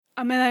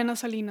I'm Elena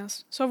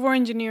Salinas, software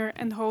engineer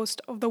and host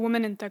of the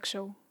Women in Tech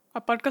Show,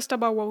 a podcast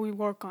about what we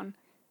work on,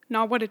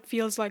 not what it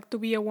feels like to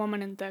be a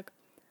woman in tech.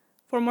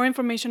 For more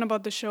information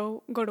about the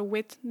show, go to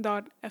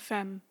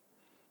wit.fm.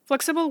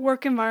 Flexible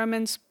work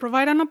environments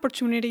provide an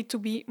opportunity to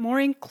be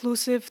more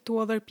inclusive to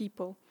other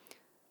people.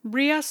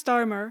 Brea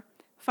Starmer,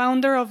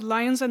 founder of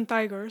Lions and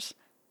Tigers,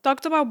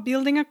 talked about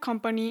building a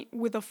company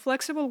with a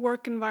flexible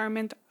work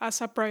environment as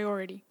a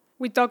priority.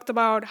 We talked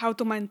about how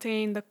to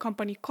maintain the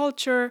company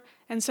culture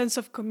and sense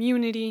of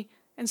community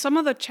and some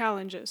of the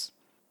challenges.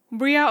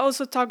 Brea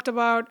also talked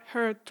about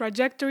her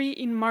trajectory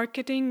in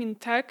marketing in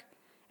tech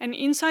and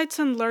insights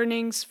and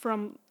learnings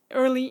from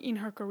early in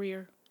her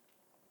career.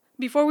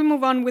 Before we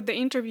move on with the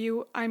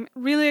interview, I'm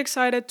really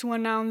excited to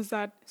announce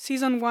that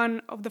Season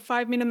 1 of the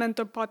 5-Minute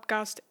Mentor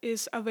podcast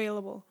is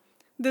available.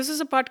 This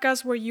is a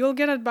podcast where you'll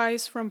get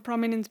advice from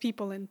prominent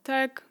people in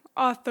tech,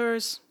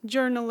 authors,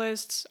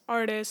 journalists,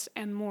 artists,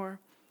 and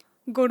more.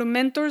 Go to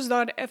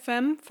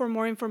mentors.fm for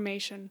more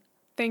information.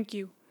 Thank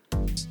you.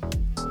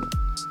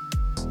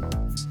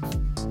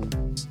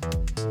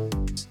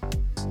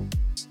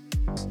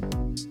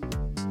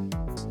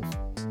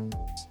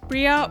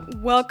 Brea,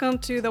 welcome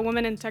to the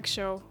Women in Tech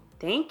Show.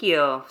 Thank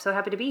you. So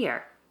happy to be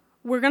here.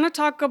 We're going to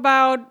talk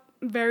about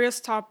various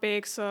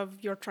topics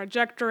of your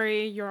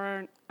trajectory.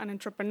 You're an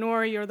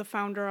entrepreneur. You're the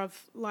founder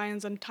of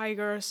Lions and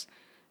Tigers.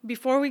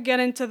 Before we get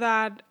into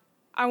that,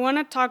 I want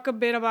to talk a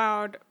bit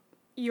about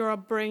your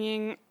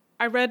upbringing.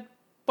 I read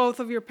both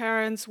of your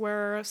parents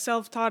were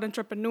self-taught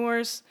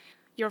entrepreneurs.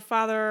 Your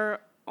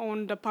father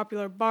owned a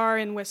popular bar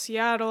in West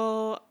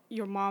Seattle.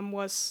 Your mom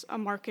was a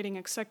marketing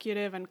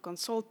executive and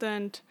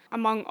consultant,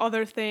 among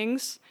other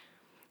things.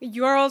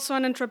 You're also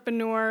an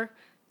entrepreneur.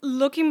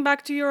 Looking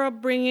back to your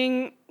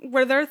upbringing,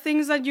 were there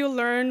things that you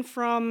learned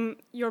from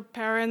your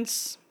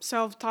parents'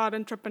 self-taught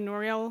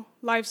entrepreneurial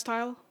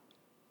lifestyle?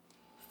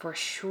 For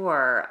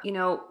sure.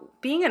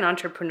 Being an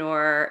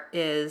entrepreneur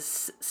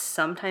is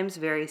sometimes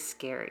very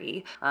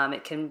scary.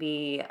 It can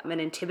be an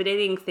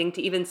intimidating thing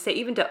to even say,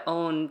 even to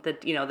own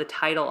the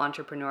title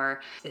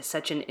entrepreneur is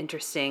such an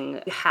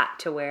interesting hat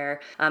to wear.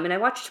 And I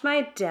watched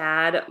my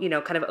dad,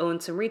 kind of own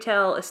some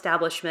retail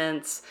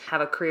establishments, have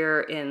a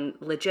career in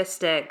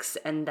logistics,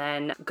 and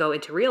then go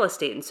into real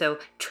estate. And so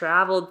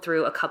traveled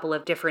through a couple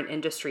of different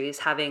industries,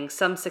 having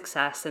some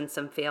success and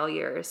some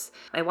failures.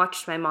 I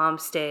watched my mom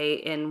stay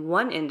in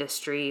one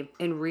industry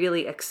and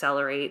really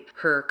accelerate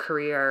her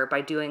career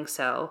by doing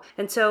so.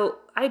 And so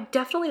I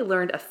definitely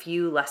learned a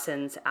few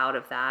lessons out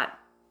of that.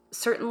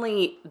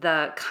 Certainly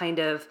the kind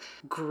of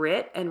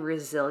grit and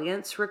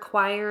resilience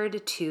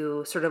required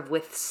to sort of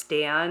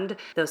withstand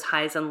those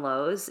highs and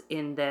lows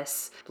in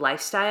this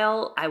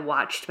lifestyle. I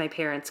watched my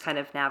parents kind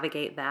of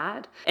navigate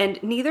that. And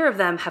neither of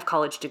them have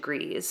college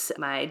degrees.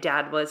 My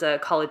dad was a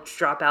college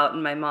dropout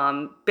and my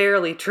mom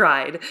barely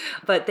tried.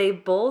 But they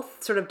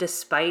both sort of,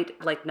 despite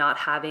not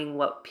having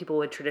what people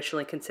would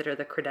traditionally consider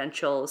the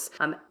credentials,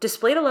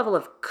 displayed a level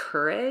of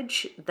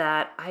courage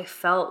that I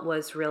felt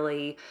was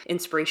really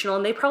inspirational.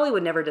 And they probably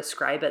would never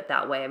describe it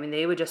that way. I mean,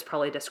 they would just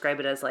probably describe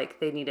it as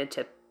they needed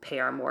to pay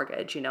our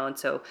mortgage, and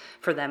so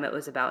for them it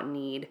was about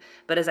need.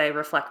 But as I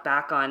reflect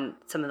back on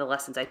some of the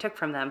lessons I took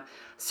from them,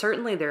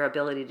 certainly their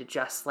ability to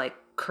just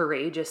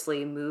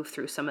courageously move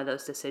through some of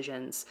those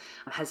decisions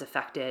has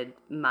affected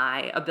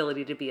my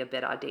ability to be a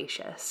bit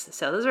audacious.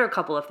 So those are a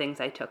couple of things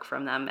I took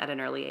from them at an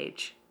early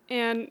age.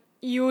 And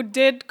you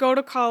did go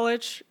to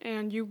college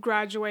and you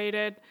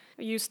graduated.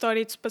 You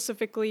studied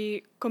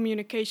specifically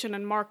communication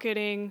and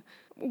marketing.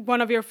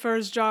 One of your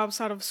first jobs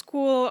out of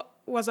school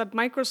was at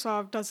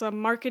Microsoft as a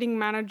marketing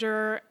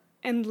manager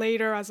and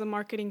later as a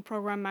marketing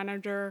program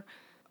manager.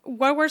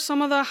 What were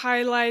some of the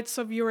highlights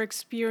of your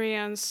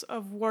experience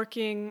of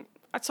working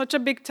at such a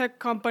big tech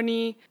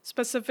company,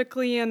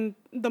 specifically in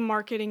the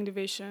marketing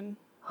division?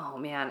 Oh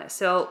man.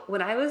 So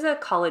when I was a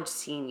college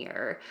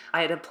senior,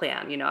 I had a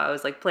plan. I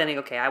was planning,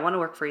 okay, I want to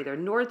work for either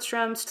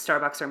Nordstrom's,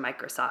 Starbucks, or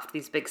Microsoft,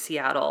 these big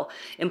Seattle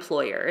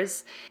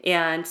employers.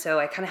 And so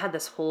I kind of had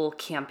this whole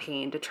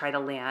campaign to try to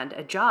land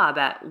a job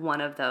at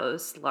one of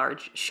those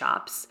large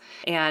shops.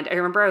 And I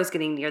remember I was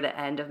getting near the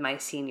end of my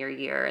senior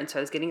year. And so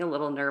I was getting a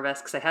little nervous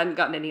because I hadn't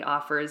gotten any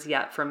offers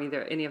yet from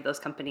either any of those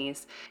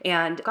companies,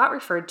 and got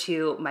referred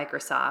to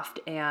Microsoft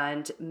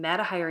and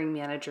met a hiring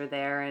manager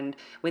there and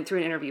went through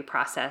an interview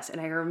process. And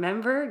I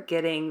remember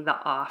getting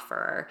the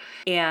offer,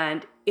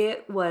 and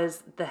it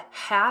was the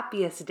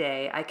happiest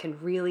day I can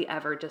really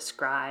ever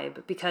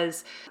describe,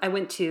 because I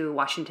went to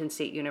Washington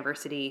State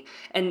University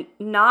and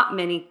not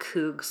many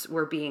Cougs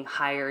were being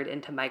hired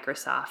into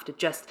Microsoft. It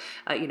just,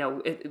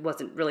 it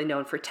wasn't really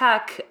known for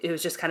tech. It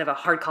was just kind of a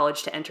hard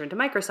college to enter into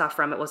Microsoft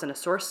from. It wasn't a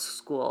source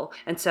school.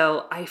 And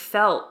so I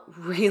felt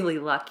really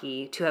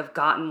lucky to have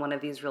gotten one of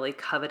these really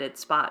coveted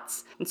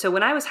spots. And so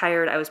when I was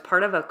hired, I was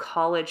part of a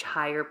college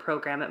hire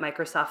program at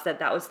Microsoft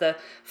that was the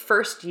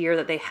first year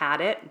that they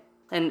had it.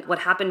 And what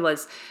happened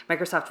was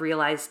Microsoft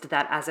realized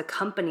that as a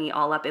company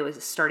all up, it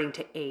was starting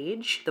to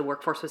age. The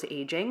workforce was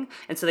aging.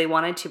 And so they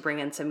wanted to bring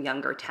in some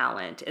younger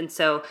talent. And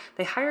so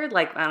they hired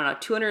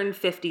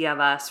 250 of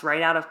us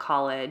right out of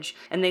college.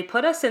 And they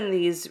put us in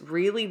these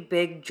really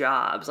big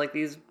jobs, like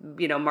these,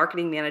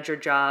 marketing manager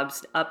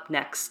jobs up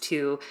next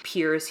to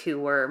peers who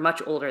were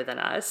much older than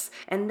us.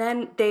 And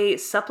then they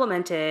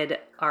supplemented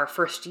our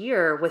first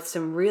year with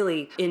some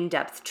really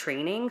in-depth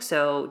training.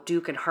 So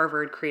Duke and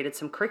Harvard created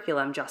some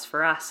curriculum just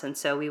for us. And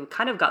so we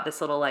kind of got this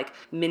little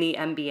mini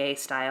MBA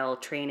style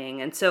training.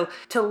 And so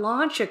to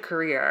launch a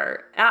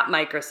career at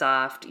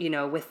Microsoft,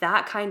 with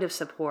that kind of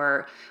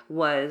support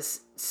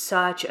was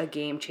such a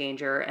game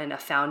changer and a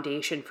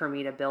foundation for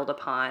me to build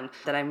upon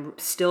that I'm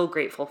still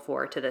grateful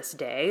for to this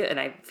day. And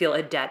I feel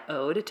a debt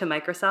owed to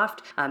Microsoft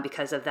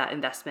because of that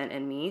investment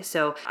in me.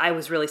 So I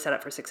was really set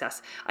up for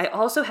success. I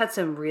also had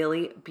some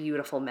really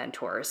beautiful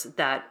mentors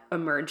that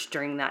emerged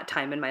during that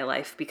time in my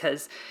life,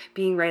 because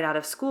being right out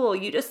of school,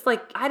 you just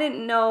I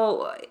didn't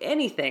know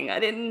anything. I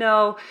didn't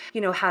know,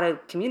 how to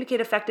communicate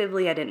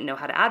effectively. I didn't know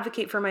how to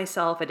advocate for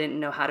myself. I didn't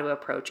know how to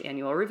approach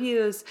annual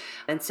reviews.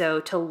 And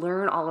so to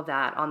learn all of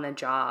that on the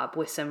job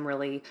with some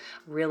really,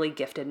 really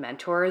gifted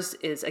mentors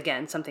is,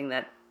 again, something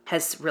that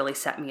has really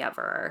set me up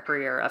for a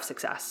career of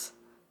success.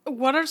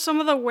 What are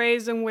some of the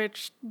ways in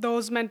which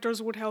those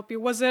mentors would help you?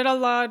 Was it a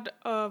lot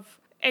of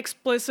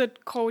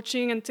explicit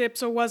coaching and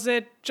tips, or was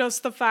it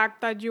just the fact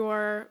that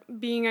you're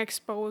being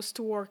exposed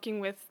to working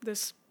with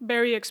this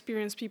very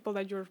experienced people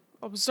that you're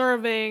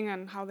observing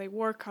and how they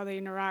work, how they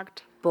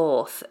interact?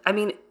 Both. I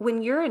mean,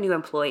 when you're a new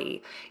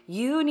employee,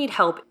 you need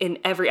help in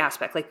every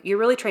aspect. You're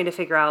really trying to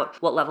figure out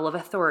what level of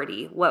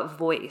authority, what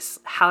voice,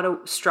 how to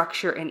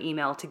structure an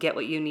email to get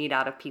what you need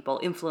out of people,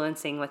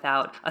 influencing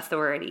without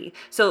authority.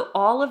 So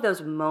all of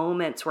those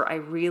moments where I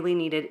really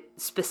needed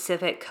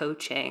specific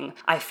coaching,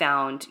 I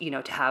found,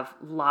 to have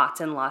lots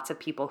and lots of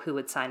people who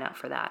would sign up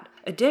for that.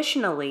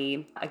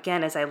 Additionally,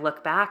 again, as I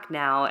look back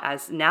now,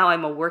 as now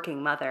I'm a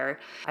working mother,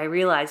 I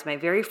realized my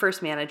very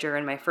first manager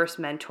and my first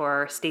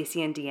mentor,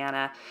 Stacy and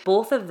Deanna,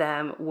 both of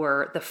them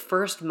were the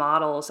first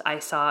models I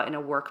saw in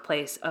a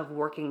workplace of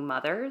working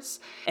mothers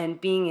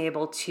and being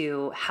able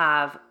to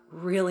have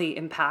really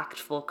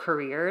impactful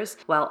careers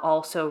while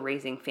also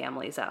raising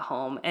families at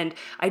home. And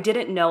I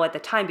didn't know at the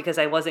time because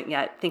I wasn't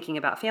yet thinking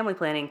about family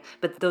planning,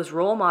 but those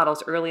role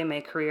models early in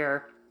my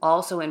career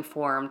also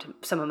informed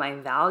some of my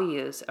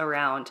values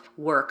around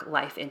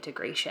work-life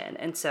integration.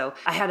 And so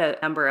I had a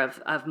number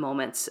of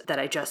moments that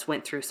I just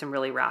went through some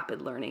really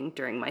rapid learning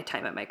during my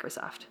time at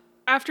Microsoft.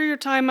 After your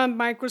time at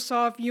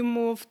Microsoft, you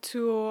moved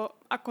to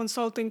a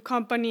consulting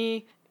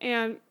company,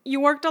 and you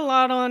worked a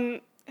lot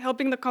on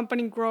helping the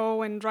company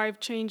grow and drive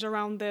change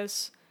around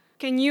this.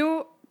 Can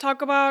you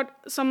talk about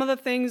some of the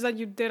things that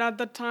you did at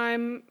the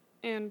time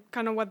and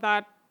kind of what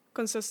that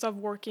consists of,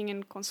 working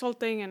in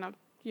consulting in a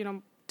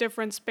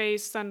different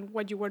space than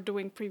what you were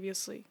doing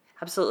previously?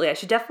 Absolutely. I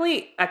should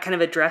definitely kind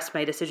of address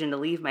my decision to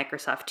leave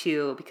Microsoft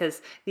too,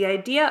 because the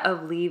idea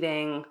of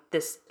leaving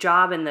this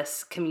job in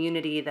this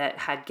community that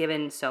had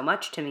given so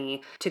much to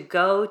me to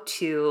go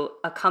to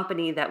a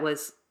company that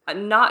was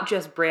not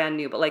just brand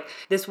new, but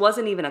this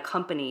wasn't even a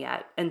company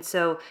yet. And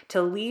so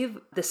to leave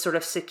this sort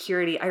of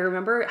security, I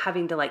remember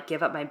having to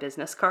give up my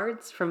business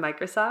cards from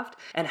Microsoft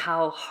and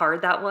how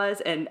hard that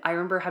was. And I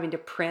remember having to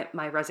print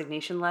my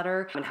resignation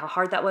letter and how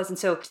hard that was. And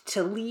so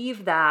to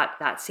leave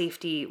that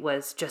safety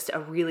was just a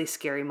really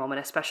scary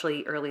moment,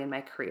 especially early in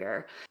my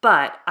career.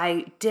 But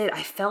I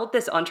felt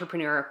this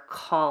entrepreneur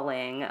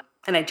calling.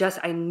 And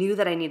I knew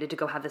that I needed to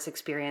go have this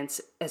experience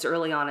as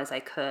early on as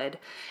I could.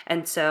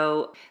 And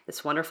so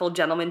this wonderful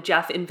gentleman,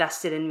 Jeff,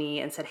 invested in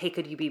me and said, hey,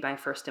 could you be my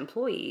first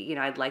employee?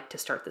 I'd like to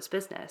start this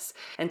business.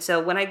 And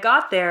so when I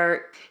got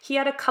there, he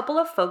had a couple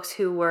of folks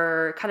who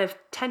were kind of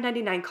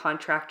 1099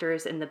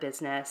 contractors in the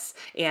business,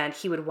 and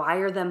he would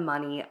wire them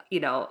money,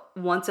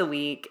 once a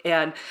week.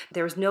 And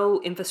there was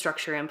no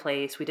infrastructure in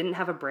place. We didn't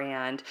have a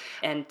brand.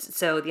 And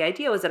so the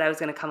idea was that I was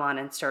going to come on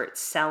and start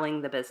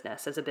selling the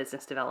business as a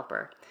business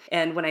developer.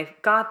 And when I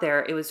got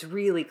there, it was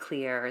really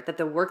clear that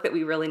the work that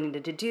we really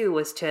needed to do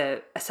was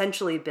to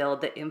essentially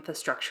build the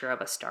infrastructure of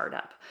a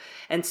startup.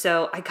 And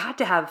so I got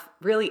to have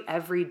really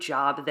every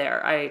job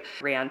there. I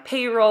ran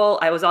payroll.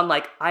 I was on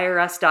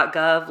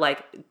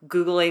irs.gov,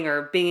 Googling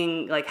or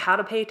binging how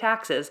to pay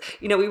taxes.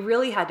 We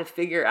really had to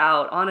figure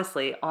out,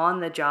 honestly,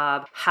 on the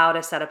job, how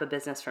to set up a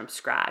business from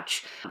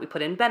scratch. We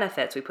put in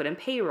benefits. We put in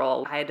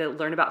payroll. I had to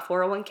learn about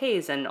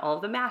 401ks and all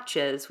of the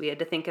matches. We had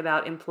to think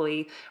about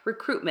employee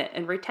recruitment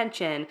and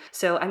retention.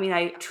 So,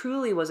 I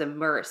truly was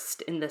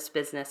immersed in this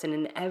business and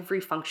in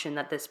every function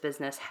that this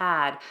business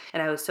had.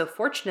 And I was so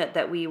fortunate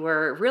that we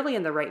were really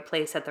in the right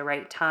place at the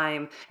right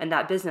time. And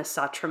that business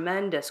saw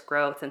tremendous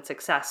growth and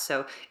success.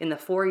 So in the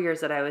 4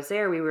 years that I was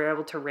there, we were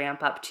able to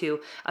ramp up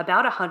to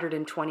about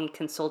 120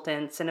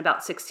 consultants and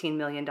about $16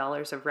 million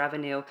of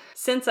revenue.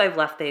 Since I've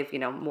left, they've,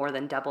 more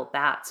than doubled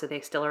that. So they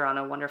still are on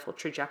a wonderful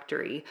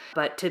trajectory.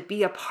 But to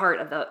be a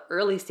part of the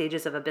early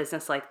stages of a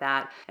business like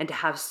that and to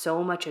have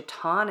so much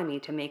autonomy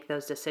to make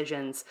those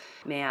decisions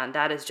experience, man,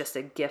 that is just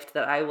a gift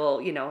that I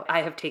will,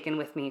 I have taken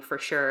with me for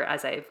sure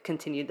as I've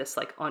continued this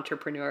like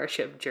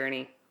entrepreneurship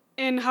journey.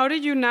 And how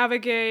did you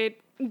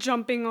navigate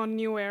jumping on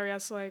new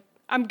areas? Like,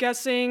 I'm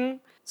guessing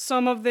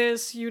some of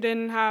this you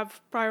didn't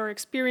have prior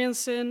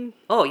experience in.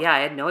 Oh, yeah, I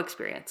had no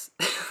experience.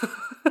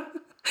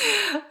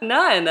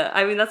 None.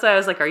 I mean, that's why I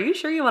was like, are you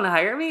sure you want to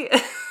hire me?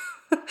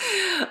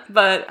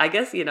 But I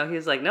guess, he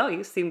was like, no,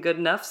 you seem good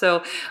enough.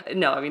 So,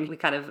 no, I mean, we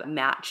kind of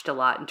matched a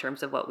lot in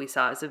terms of what we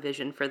saw as a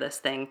vision for this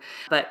thing.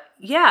 But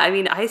yeah, I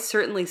mean, I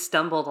certainly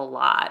stumbled a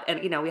lot. And,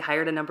 we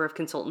hired a number of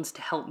consultants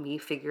to help me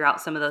figure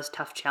out some of those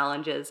tough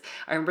challenges.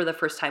 I remember the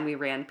first time we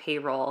ran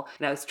payroll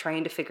and I was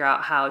trying to figure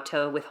out how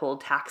to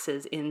withhold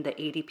taxes in the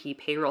ADP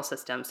payroll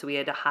system. So we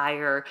had to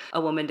hire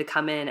a woman to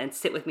come in and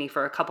sit with me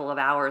for a couple of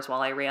hours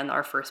while I ran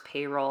our first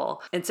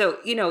payroll. And so,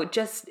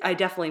 I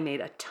definitely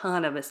made a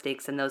ton of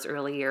mistakes in those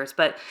early years,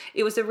 but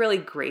it was a really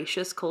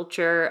gracious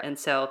culture. And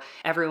so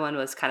everyone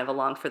was kind of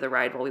along for the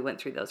ride while we went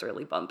through those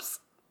early bumps.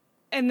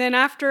 And then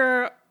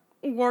after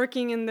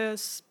working in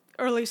this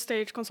early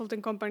stage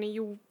consulting company,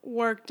 you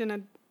worked in a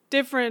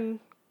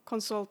different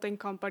consulting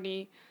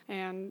company.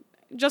 And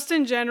just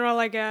in general,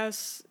 I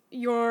guess,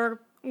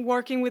 you're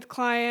working with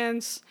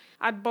clients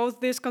at both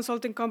these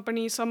consulting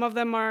companies. Some of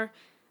them are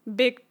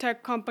big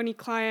tech company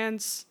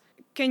clients.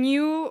 Can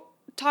you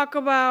talk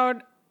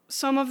about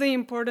some of the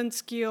important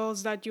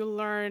skills that you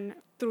learn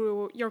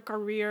through your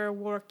career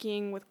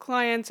working with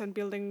clients and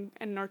building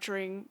and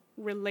nurturing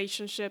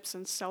relationships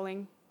and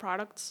selling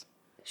products?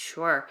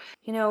 Sure.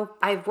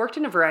 I've worked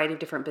in a variety of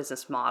different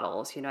business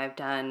models. I've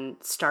done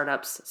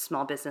startups,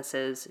 small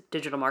businesses,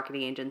 digital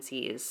marketing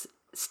agencies,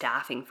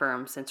 staffing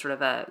firms, and sort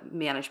of a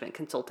management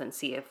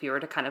consultancy, if you were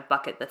to kind of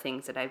bucket the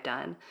things that I've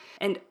done.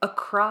 And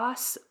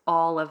across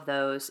all of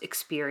those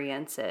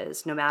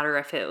experiences, no matter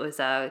if it was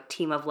a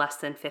team of less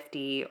than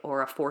 50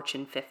 or a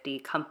Fortune 50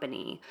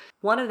 company,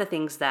 one of the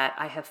things that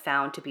I have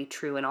found to be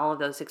true in all of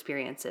those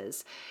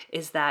experiences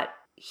is that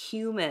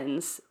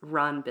humans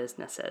run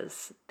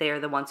businesses. They are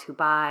the ones who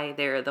buy,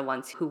 they're the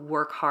ones who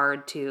work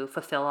hard to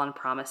fulfill on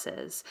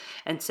promises.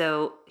 And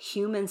so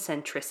human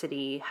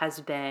centricity has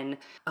been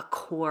a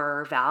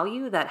core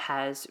value that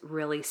has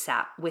really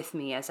sat with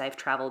me as I've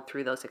traveled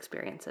through those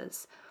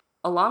experiences.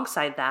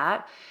 Alongside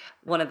that,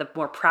 one of the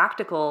more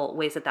practical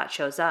ways that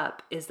shows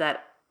up is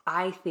that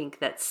I think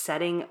that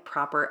setting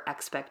proper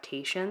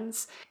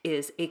expectations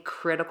is a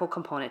critical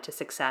component to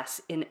success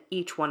in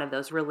each one of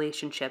those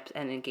relationships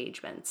and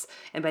engagements.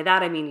 And by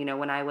that, I mean,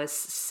 when I was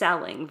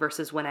selling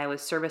versus when I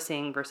was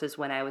servicing versus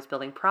when I was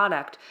building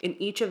product, in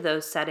each of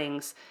those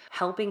settings,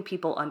 helping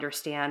people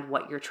understand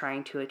what you're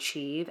trying to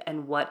achieve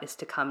and what is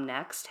to come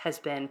next has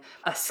been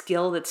a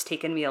skill that's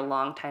taken me a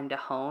long time to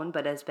hone,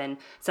 but has been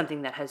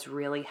something that has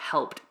really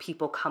helped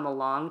people come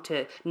along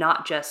to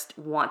not just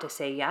want to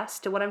say yes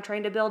to what I'm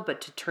trying to build, but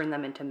to turn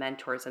them into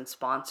mentors and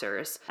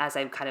sponsors as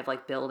I'm kind of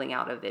like building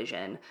out a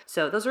vision.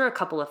 So those are a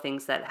couple of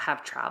things that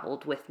have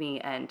traveled with me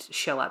and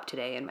show up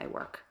today in my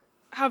work.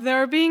 Have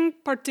there been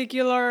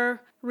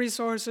particular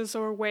resources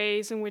or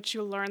ways in which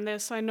you learn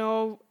this? I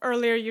know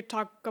earlier you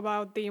talked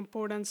about the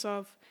importance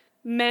of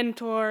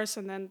mentors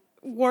and then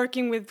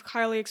working with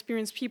highly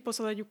experienced people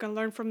so that you can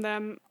learn from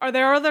them. Are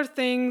there other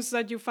things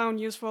that you found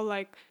useful,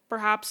 like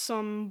perhaps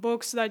some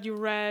books that you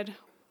read?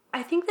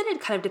 I think that it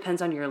kind of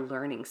depends on your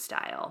learning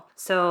style.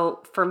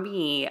 So for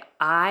me,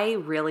 I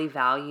really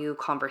value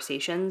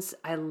conversations.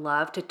 I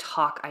love to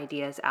talk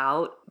ideas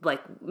out.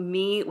 Like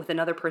me with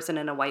another person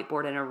in a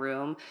whiteboard in a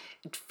room,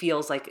 it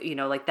feels like,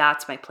 like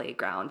that's my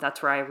playground.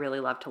 That's where I really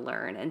love to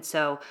learn. And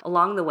so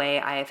along the way,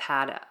 I have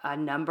had a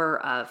number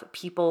of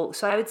people.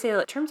 So I would say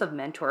in terms of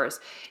mentors,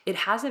 it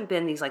hasn't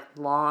been these like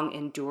long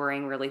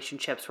enduring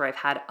relationships where I've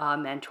had a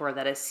mentor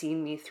that has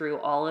seen me through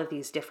all of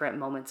these different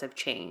moments of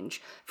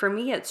change. For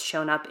me, it's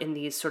shown up in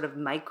these sort of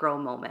micro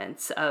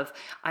moments of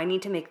I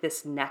need to make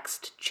this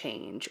next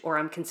change, or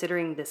I'm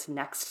considering this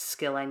next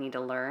skill I need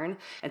to learn.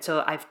 And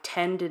so I've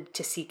tended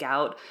to seek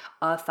out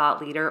a thought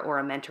leader or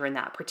a mentor in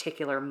that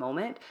particular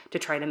moment to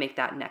try to make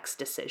that next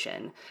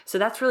decision. So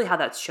that's really how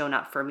that's shown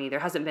up for me. There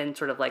hasn't been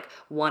sort of like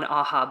one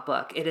aha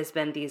book. It has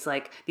been these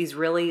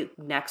really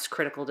next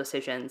critical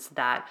decisions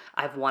that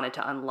I've wanted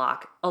to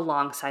unlock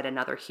alongside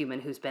another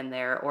human who's been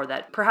there, or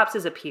that perhaps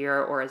is a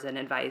peer or as an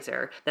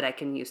advisor that I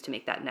can use to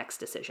make that next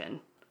decision.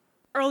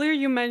 Earlier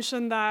you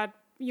mentioned that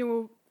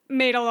you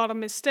made a lot of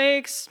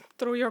mistakes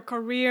through your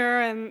career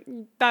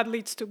and that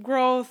leads to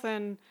growth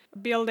and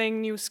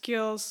building new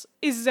skills.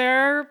 Is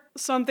there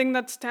something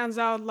that stands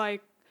out,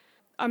 like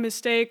a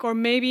mistake or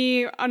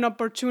maybe an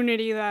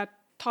opportunity that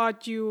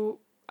taught you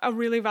a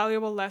really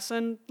valuable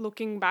lesson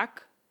looking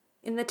back?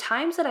 In the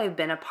times that I've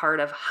been a part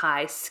of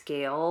high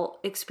scale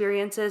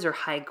experiences or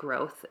high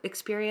growth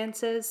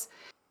experiences,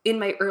 in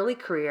my early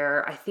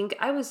career, I think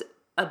I was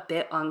a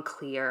bit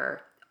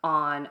unclear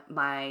on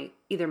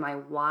either my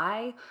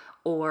why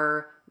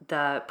or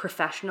the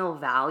professional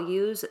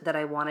values that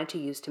I wanted to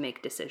use to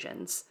make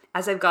decisions.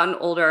 As I've gotten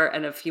older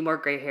and a few more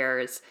gray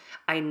hairs,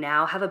 I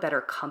now have a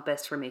better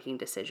compass for making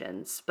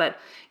decisions. But,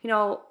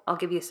 I'll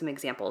give you some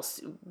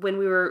examples. When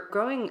we were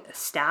growing a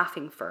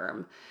staffing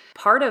firm,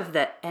 part of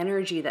the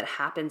energy that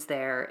happens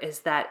there is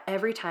that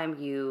every time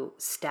you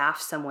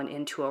staff someone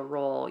into a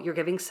role, you're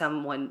giving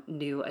someone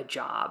new a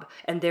job.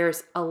 And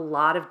there's a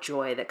lot of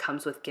joy that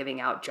comes with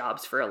giving out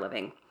jobs for a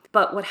living.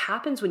 But what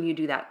happens when you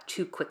do that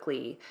too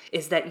quickly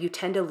is that you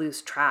tend to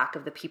lose track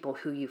of the people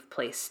who you've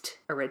placed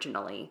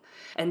originally.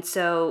 And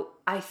so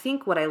I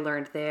think what I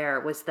learned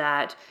there was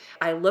that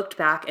I looked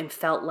back and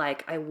felt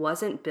like I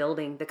wasn't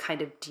building the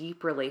kind of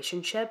deep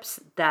relationships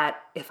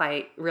that, if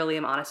I really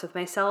am honest with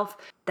myself,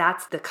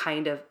 that's the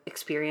kind of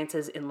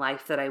experiences in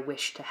life that I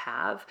wish to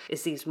have,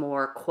 is these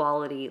more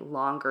quality,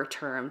 longer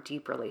term,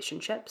 deep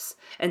relationships.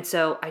 And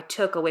so I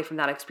took away from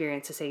that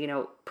experience to say,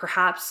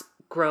 perhaps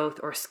growth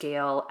or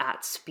scale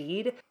at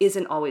speed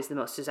isn't always the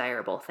most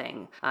desirable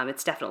thing.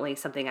 It's definitely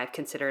something I've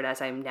considered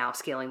as I'm now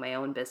scaling my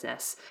own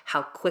business.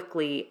 How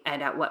quickly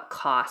and at what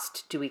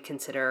cost do we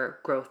consider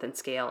growth and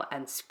scale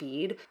and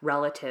speed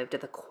relative to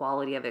the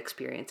quality of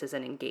experiences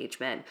and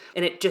engagement?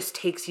 And it just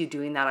takes you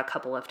doing that a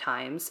couple of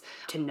times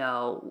to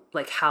know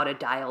how to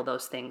dial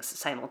those things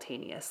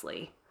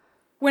simultaneously.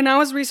 When I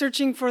was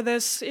researching for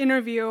this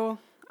interview,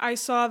 I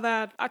saw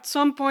that at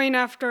some point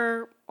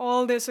after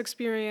all this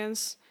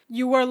experience,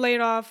 you were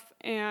laid off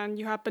and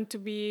you happened to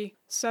be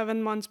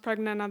 7 months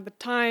pregnant at the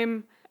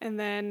time. And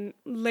then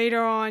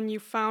later on, you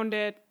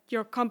founded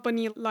your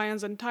company,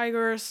 Lions and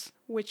Tigers,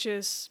 which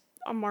is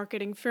a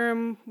marketing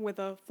firm with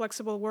a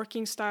flexible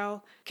working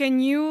style. Can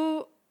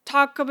you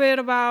talk a bit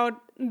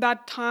about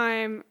that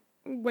time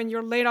when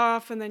you're laid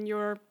off and then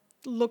you're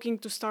looking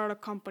to start a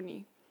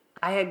company?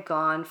 I had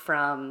gone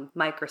from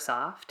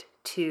Microsoft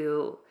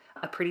to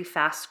a pretty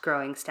fast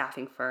growing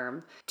staffing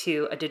firm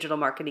to a digital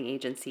marketing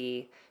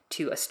agency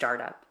to a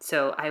startup.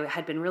 So I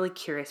had been really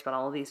curious about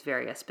all of these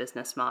various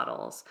business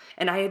models.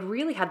 And I had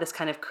really had this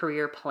kind of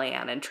career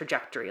plan and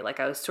trajectory.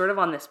 I was sort of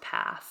on this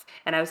path.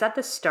 And I was at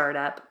this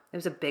startup. It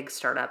was a big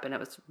startup and it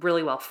was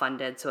really well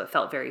funded. So it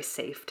felt very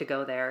safe to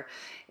go there.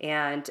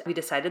 And we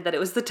decided that it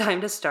was the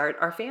time to start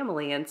our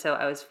family. And so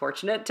I was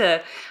fortunate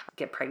to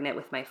get pregnant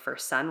with my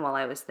first son while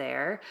I was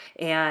there.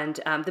 And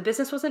the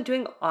business wasn't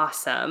doing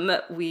awesome.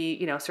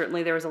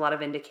 Certainly there was a lot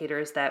of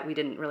indicators that we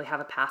didn't really have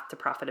a path to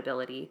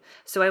profitability.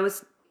 So I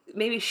was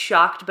maybe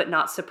shocked but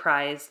not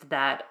surprised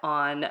that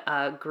on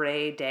a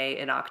gray day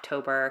in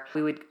October,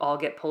 we would all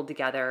get pulled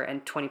together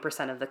and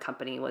 20% of the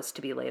company was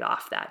to be laid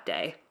off that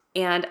day.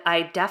 And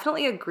I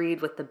definitely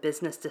agreed with the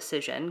business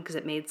decision because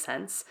it made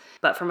sense.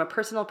 But from a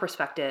personal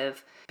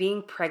perspective,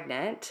 being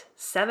pregnant,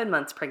 7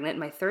 months pregnant in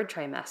my third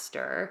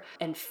trimester,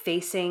 and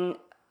facing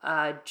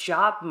a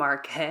job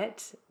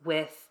market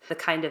with the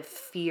kind of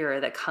fear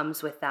that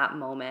comes with that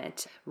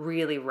moment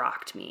really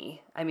rocked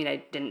me. I mean, I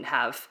didn't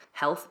have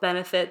health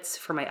benefits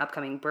for my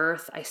upcoming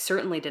birth. I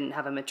certainly didn't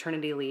have a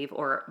maternity leave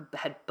or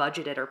had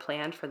budgeted or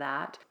planned for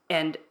that.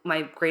 And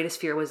my greatest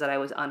fear was that I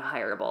was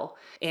unhireable.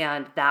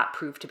 And that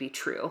proved to be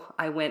true.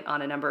 I went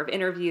on a number of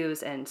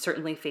interviews and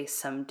certainly faced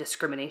some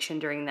discrimination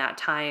during that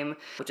time,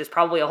 which is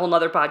probably a whole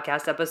nother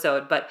podcast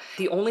episode. But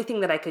the only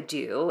thing that I could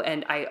do,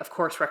 and I, of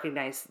course,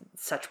 recognize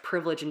such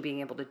privilege in being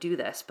able to do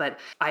this, but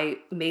I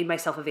made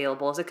myself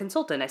available as a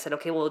consultant. I said,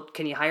 okay, well,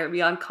 can you hire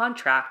me on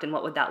contract? And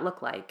what would that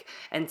look like?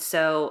 And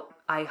so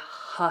I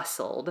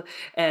hustled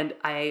and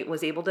I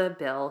was able to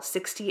bill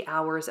 60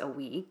 hours a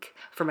week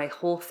for my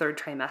whole third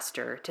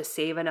trimester to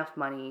save enough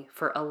money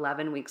for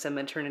 11 weeks of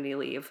maternity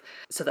leave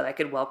so that I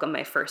could welcome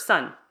my first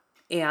son.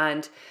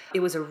 And it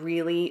was a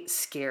really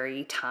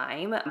scary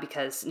time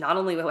because not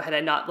only had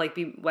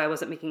I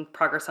wasn't making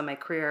progress on my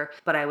career,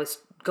 but I was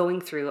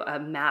going through a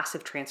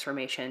massive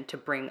transformation to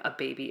bring a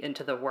baby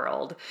into the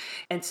world.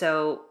 And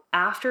so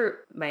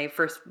after my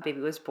first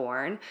baby was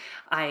born,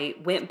 I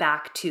went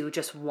back to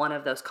just one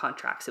of those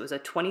contracts. It was a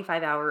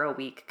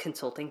 25-hour-a-week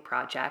consulting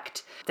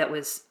project that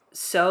was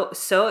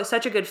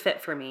such a good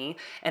fit for me,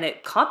 and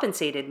it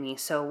compensated me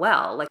so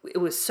well. It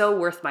was so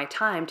worth my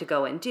time to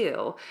go and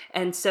do.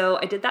 And so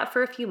I did that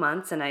for a few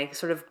months, and I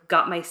sort of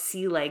got my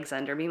sea legs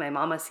under me, my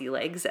mama sea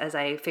legs, as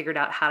I figured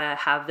out how to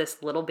have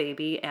this little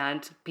baby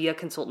and be a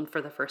consultant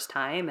for the first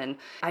time. And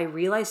I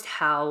realized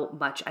how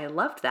much I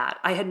loved that.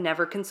 I had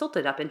never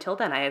consulted up until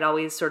then. I had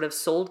always sort of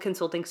sold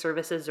consulting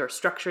services or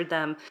structured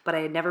them, but I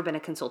had never been a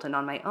consultant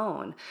on my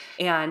own.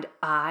 And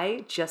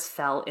I just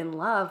fell in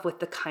love with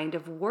the kind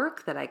of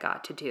work that I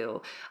got to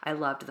do. I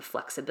loved the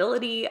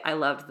flexibility. I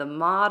loved the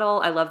model.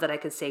 I loved that I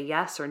could say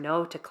yes or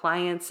no to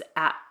clients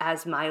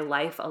as my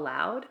life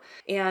allowed.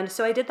 And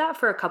so I did that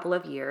for a couple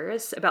of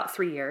years, about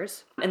 3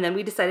 years. And then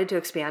we decided to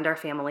expand our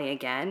family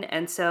again.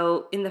 And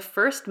so in the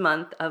first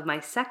month of my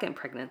second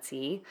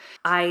pregnancy,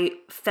 I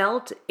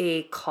felt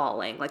a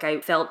calling. I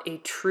felt a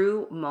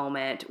true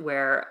moment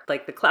where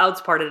the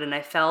clouds parted and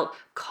I felt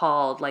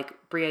called,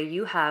 Brea,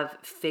 you have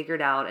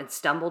figured out and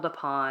stumbled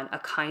upon a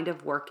kind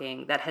of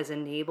working that has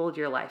enabled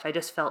your life. I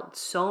just felt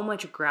so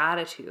much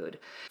gratitude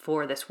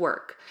for this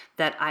work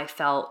that I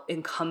felt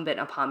incumbent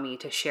upon me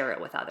to share it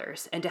with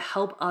others and to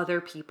help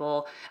other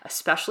people,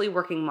 especially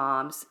working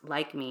moms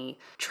like me,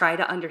 try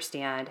to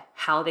understand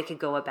how they could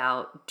go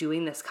about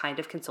doing this kind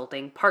of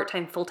consulting,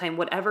 part-time, full-time,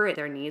 whatever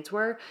their needs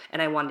were.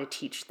 And I wanted to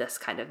teach this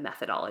kind of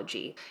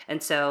methodology.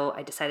 And so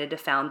I decided to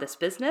found this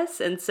business.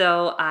 And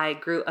so I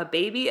grew a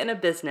baby and a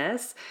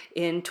business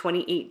in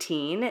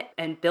 2018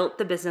 and built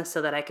the business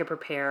so that I could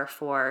prepare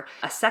for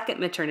a second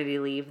maternity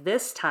leave,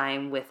 this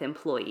time with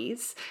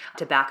employees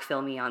to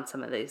backfill me on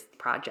some of these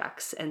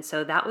projects. And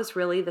so that was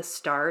really the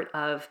start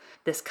of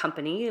this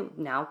company.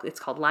 Now it's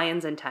called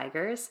Lions and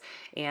Tigers.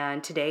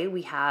 And today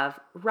we have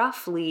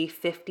roughly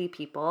 50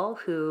 people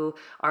who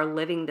are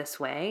living this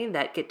way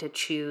that get to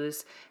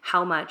choose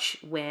how much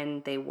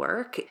when they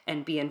work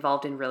and be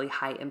involved in really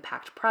high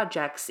impact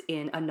projects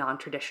in a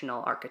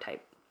non-traditional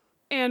archetype.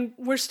 And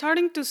we're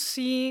starting to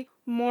see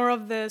more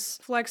of this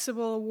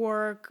flexible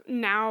work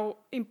now,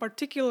 in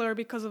particular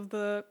because of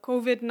the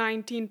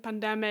COVID-19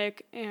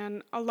 pandemic,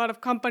 and a lot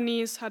of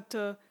companies had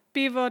to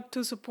pivot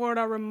to support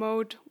a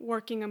remote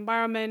working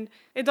environment.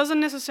 It doesn't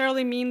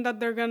necessarily mean that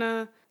they're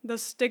gonna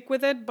stick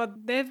with it,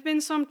 but there have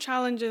been some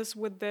challenges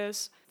with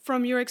this.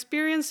 From your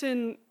experience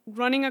in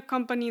running a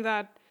company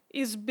that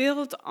is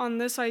built on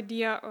this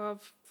idea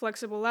of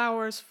flexible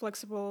hours,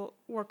 flexible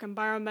work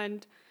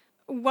environment,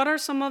 what are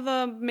some of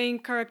the main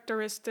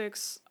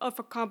characteristics of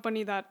a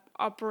company that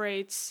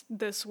operates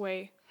this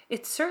way?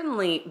 It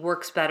certainly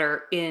works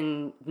better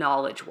in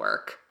knowledge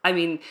work. I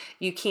mean,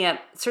 you can't,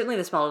 certainly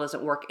this model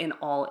doesn't work in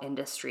all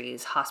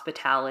industries,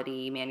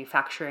 hospitality,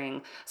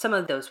 manufacturing. Some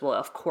of those will,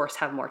 of course,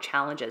 have more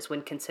challenges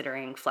when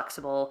considering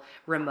flexible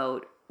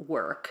remote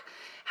work.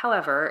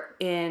 However,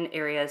 in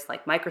areas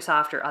like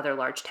Microsoft or other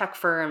large tech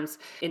firms,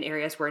 in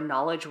areas where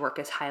knowledge work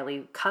is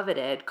highly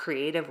coveted,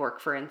 creative work,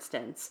 for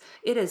instance,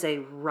 it is a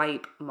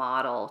ripe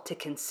model to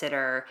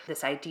consider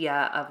this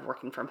idea of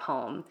working from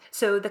home.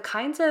 So the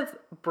kinds of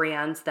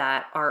brands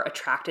that are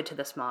attracted to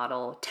this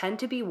model tend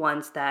to be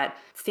ones that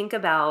think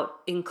about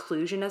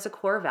inclusion as a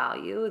core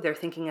value. They're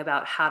thinking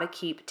about how to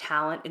keep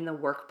talent in the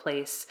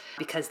workplace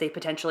because they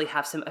potentially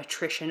have some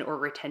attrition or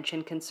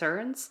retention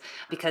concerns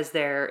because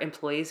their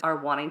employees are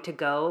wanting to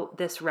go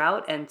this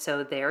route, and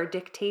so they're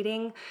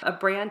dictating a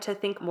brand to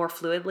think more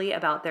fluidly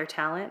about their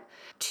talent.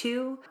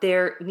 Two,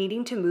 they're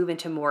needing to move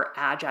into more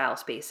agile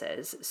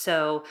spaces.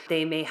 So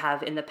they may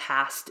have in the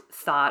past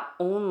thought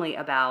only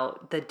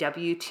about the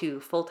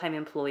W-2 full-time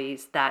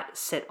employees that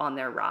sit on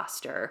their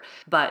roster,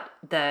 but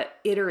the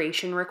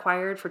iteration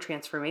required for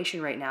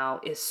transformation right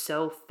now is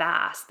so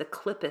fast, the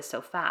clip is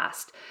so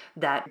fast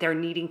that they're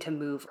needing to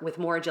move with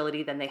more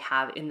agility than they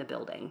have in the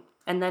building.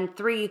 And then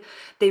three,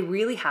 they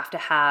really have to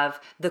have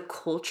the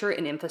culture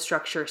and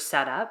infrastructure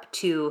set up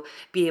to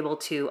be able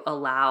to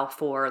allow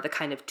for the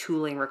kind of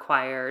tooling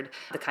required,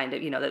 the kind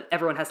of, that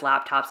everyone has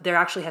laptops. There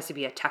actually has to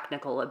be a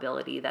technical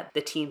ability that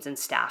the teams and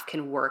staff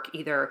can work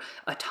either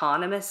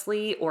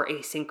autonomously or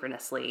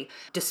asynchronously,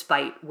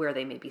 despite where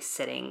they may be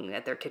sitting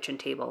at their kitchen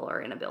table or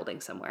in a building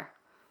somewhere.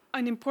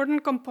 An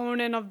important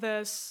component of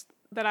this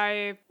that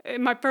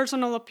in my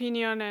personal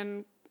opinion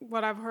and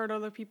what I've heard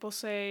other people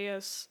say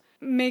is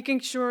making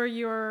sure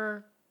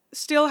you're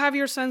still have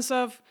your sense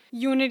of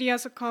unity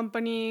as a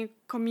company,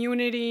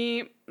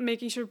 community,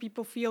 making sure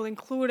people feel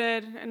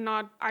included and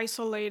not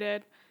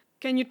isolated.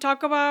 Can you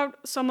talk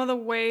about some of the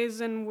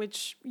ways in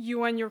which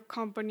you and your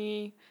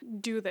company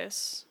do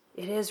this?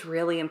 It is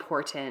really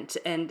important.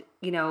 And,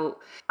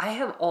 I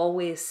have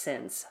always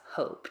since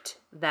hoped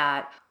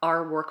that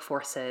our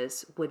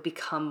workforces would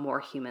become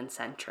more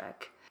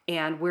human-centric.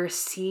 And we're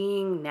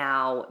seeing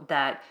now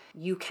that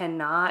you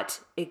cannot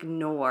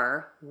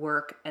ignore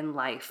work and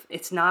life.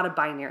 It's not a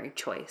binary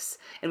choice.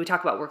 And we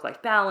talk about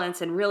work-life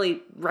balance, and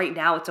really right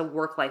now it's a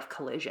work-life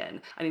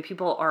collision. I mean,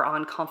 people are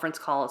on conference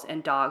calls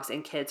and dogs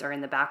and kids are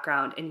in the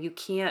background, and you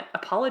can't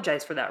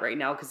apologize for that right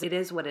now because it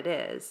is what it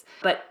is.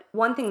 But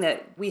one thing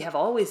that we have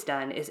always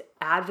done is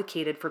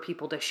advocated for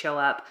people to show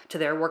up to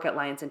their work at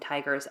Lions and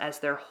Tigers as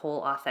their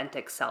whole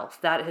authentic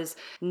self. That has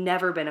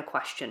never been a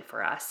question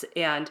for us.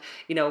 And,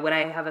 when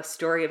I have a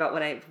story about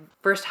when I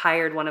first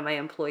hired one of my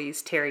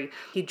employees, Terry,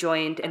 he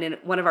joined, and in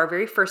one of our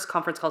very first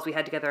conference calls we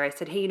had together, I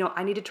said, hey,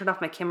 I need to turn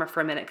off my camera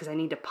for a minute because I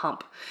need to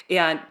pump.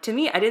 And to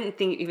me, I didn't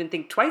even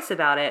think twice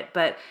about it,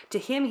 but to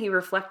him, he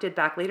reflected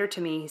back later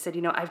to me, he said,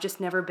 I've just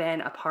never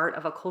been a part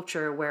of a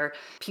culture where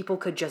people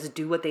could just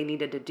do what they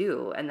needed to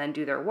do and then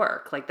do their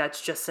work. Like,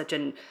 that's just such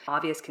an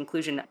obvious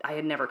conclusion I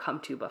had never come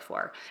to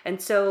before.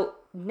 And so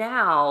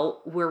now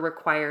we're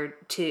required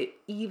to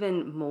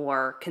even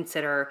more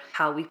consider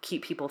how we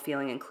keep people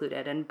feeling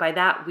included. And by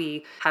that,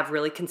 we have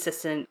really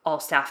consistent all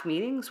staff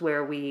meetings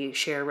where we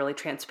share really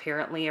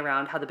transparently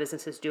around how the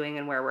business is doing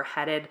and where we're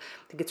headed.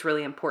 I think it's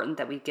really important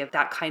that we give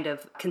that kind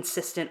of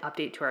consistent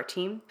update to our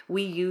team.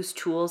 We use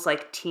tools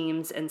like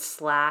Teams and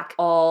Slack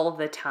all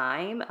the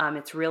time.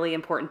 It's really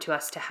important to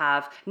us to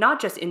have not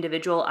just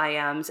individual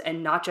IMs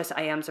and not just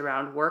IMs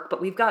around work,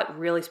 but we've got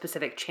really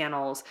specific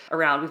channels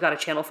around. We've got a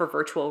channel for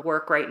virtual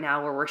work right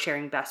now where we're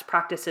sharing best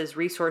practices,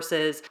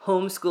 resources,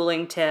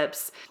 homeschooling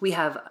tips. We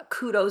have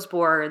kudos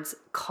boards,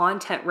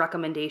 content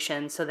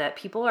recommendations, so that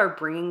people are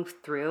bringing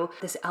through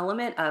this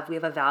element of we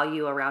have a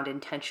value around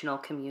intentional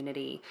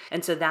community.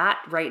 And so that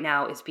right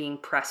now is being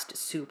pressed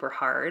super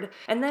hard.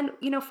 And then,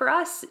 for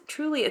us,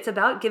 truly, it's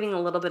about giving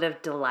a little bit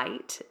of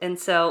delight. And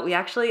so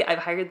I've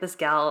hired this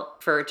gal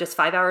for just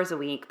 5 hours a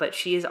week, but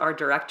she is our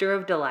director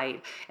of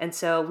delight. And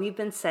so we've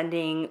been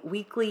sending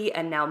weekly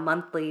and now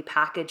monthly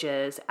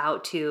packages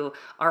out to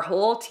our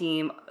whole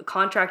team,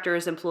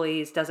 contractors,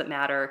 employees, doesn't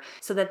matter,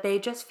 so that they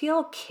just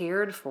feel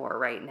cared for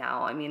right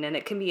now. And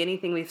it can be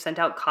anything. We've sent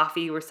out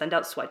coffee, we've sent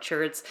out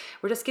sweatshirts.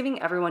 We're just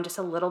giving everyone just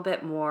a little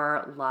bit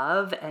more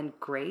love and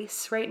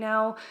grace right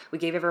now. We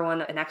gave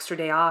everyone an extra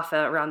day off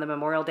around the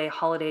Memorial Day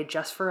holiday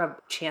just for a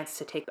chance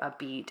to take a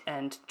beat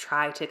and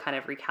try to kind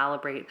of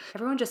recalibrate.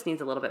 Everyone just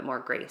needs a little bit more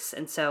grace.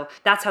 And so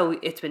that's how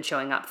it's been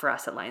showing up for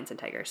us at Lions and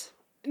Tigers.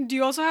 Do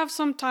you also have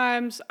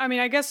sometimes,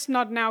 I guess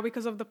not now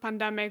because of the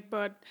pandemic,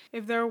 but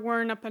if there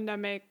weren't a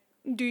pandemic,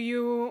 do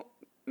you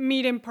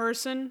meet in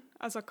person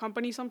as a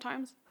company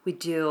sometimes? We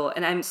do.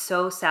 And I'm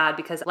so sad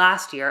because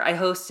last year I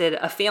hosted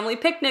a family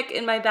picnic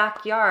in my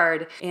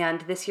backyard, and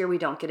this year we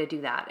don't get to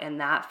do that. And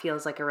that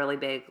feels like a really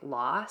big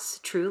loss,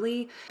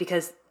 truly,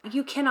 because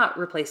you cannot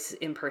replace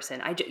in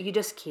person. You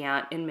just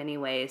can't in many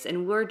ways.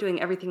 And we're doing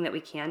everything that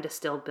we can to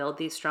still build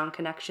these strong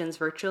connections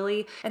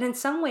virtually. And in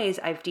some ways,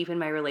 I've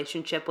deepened my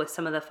relationship with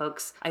some of the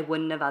folks I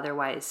wouldn't have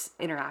otherwise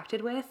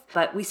interacted with.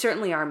 But we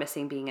certainly are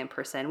missing being in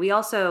person. We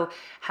also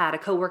had a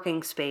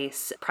co-working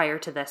space prior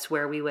to this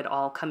where we would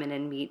all come in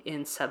and meet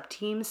in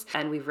sub-teams.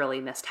 And we've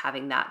really missed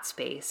having that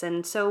space.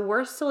 And so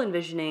we're still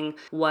envisioning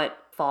what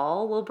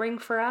fall will bring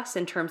for us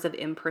in terms of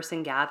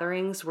in-person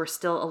gatherings. We're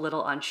still a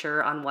little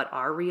unsure on what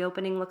our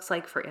reopening looks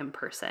like for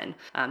in-person.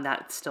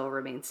 That still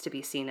remains to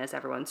be seen as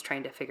everyone's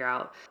trying to figure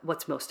out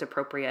what's most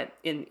appropriate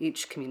in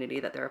each community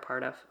that they're a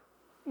part of.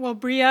 Well,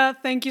 Brea,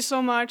 thank you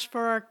so much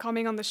for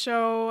coming on the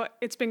show.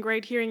 It's been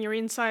great hearing your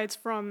insights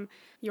from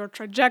your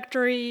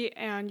trajectory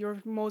and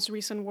your most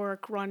recent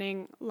work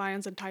running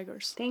Lions and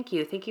Tigers. Thank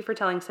you. Thank you for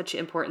telling such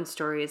important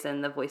stories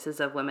and the voices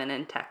of women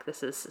in tech.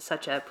 This is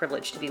such a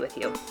privilege to be with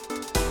you.